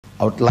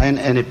outline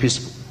any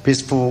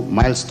peaceful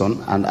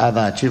milestone and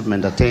other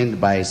achievement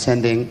attained by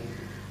sending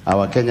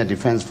our Kenya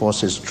Defense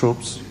Forces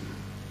troops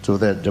to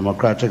the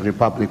Democratic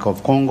Republic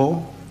of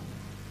Congo.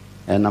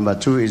 And number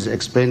 2 is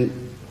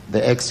explain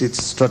the exit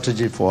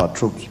strategy for our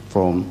troops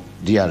from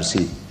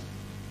DRC.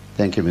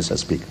 Thank you, Mr.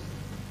 Speaker.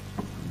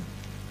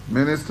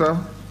 Minister.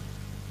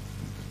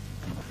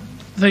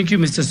 Thank you,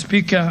 Mr.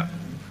 Speaker.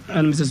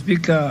 And Mr.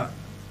 Speaker,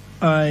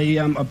 I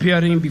am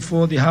appearing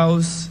before the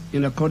House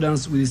in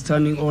accordance with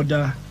Standing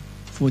Order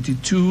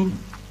 42,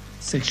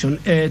 Section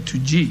A to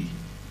G.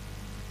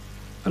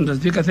 And Mr.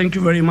 Speaker, thank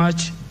you very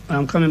much.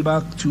 I'm coming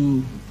back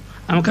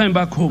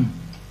home.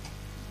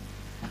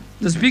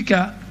 Mr.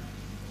 Speaker,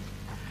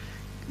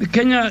 the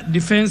Kenya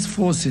Defense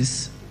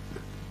Forces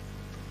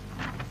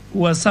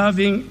who are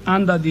serving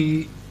under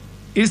the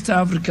East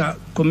Africa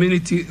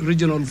Community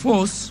Regional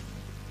Force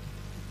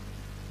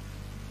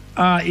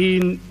are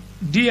in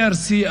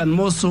DRC and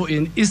more so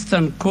in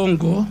Eastern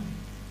Congo,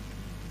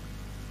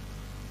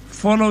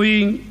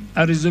 following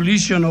a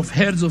resolution of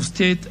heads of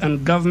state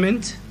and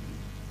government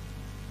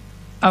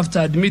after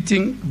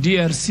admitting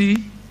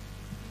DRC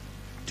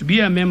to be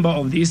a member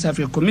of the East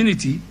Africa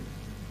Community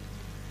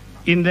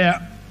in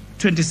their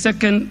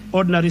 22nd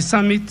Ordinary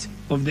Summit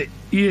of the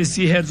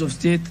EAC Heads of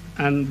State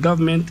and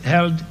Government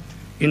held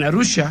in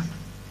Arusha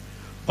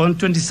on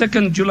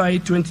 22nd July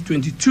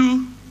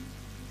 2022,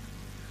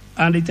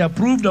 and it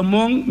approved,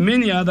 among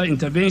many other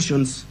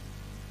interventions,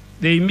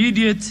 the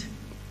immediate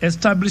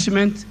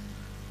establishment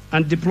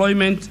and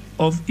deployment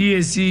of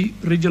EAC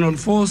Regional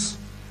Force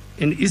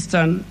in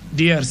Eastern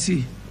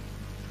DRC.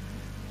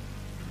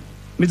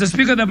 Mr.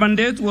 Speaker, the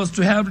mandate was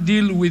to help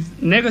deal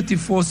with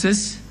negative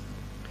forces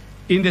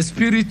in the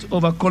spirit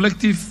of a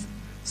collective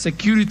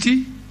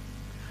security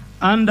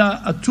under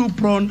a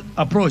two-pronged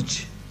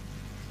approach,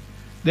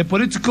 the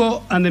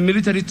political and the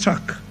military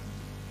track.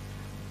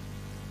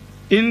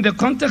 In the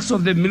context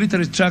of the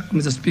military track,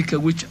 Mr. Speaker,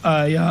 which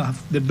I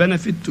have the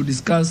benefit to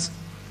discuss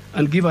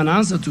and give an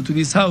answer to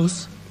this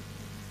House,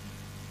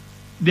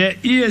 the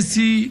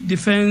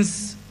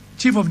EAC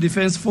Chief of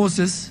Defense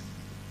Forces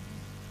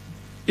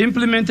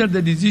implemented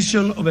the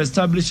decision of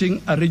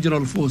establishing a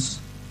regional force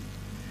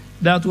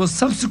that was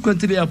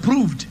subsequently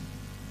approved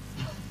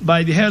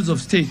by the heads of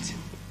state.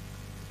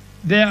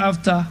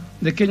 Thereafter,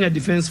 the Kenya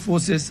Defense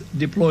Forces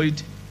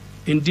deployed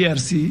in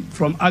DRC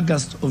from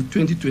August of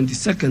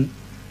 2022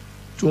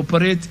 to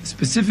operate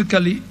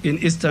specifically in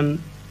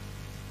Eastern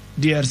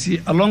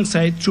DRC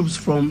alongside troops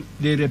from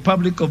the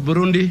Republic of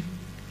Burundi,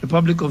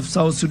 Republic of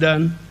South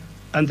Sudan,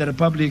 and the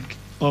Republic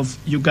of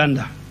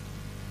Uganda.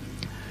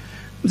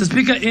 Mr.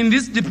 Speaker, in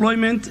this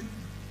deployment,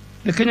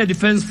 the Kenya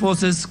Defense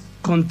Forces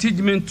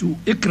contingent to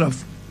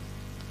ICRAF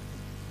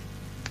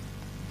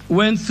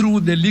went through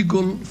the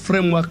legal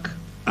framework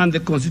and the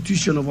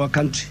constitution of our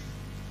country,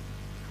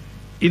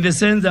 in the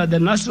sense that the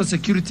National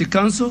Security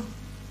Council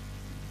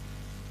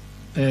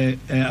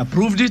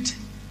approved it,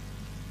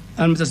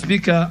 and Mr.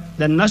 Speaker,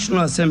 the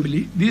National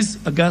Assembly, this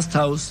august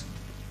House,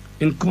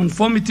 in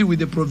conformity with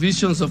the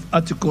provisions of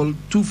Article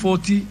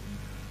 240,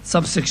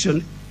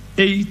 subsection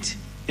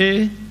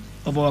 8A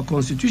of our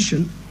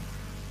Constitution,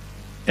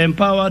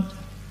 empowered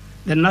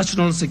the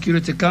National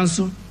Security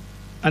Council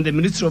and the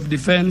Ministry of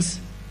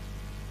Defense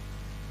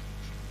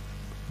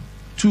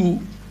to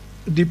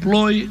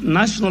deploy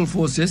national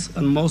forces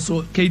and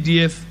also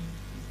KDF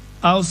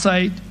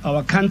outside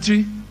our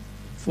country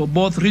for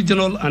both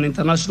regional and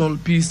international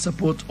peace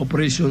support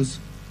operations,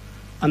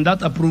 and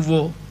that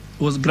approval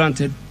was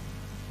granted,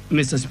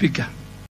 Mr. Speaker.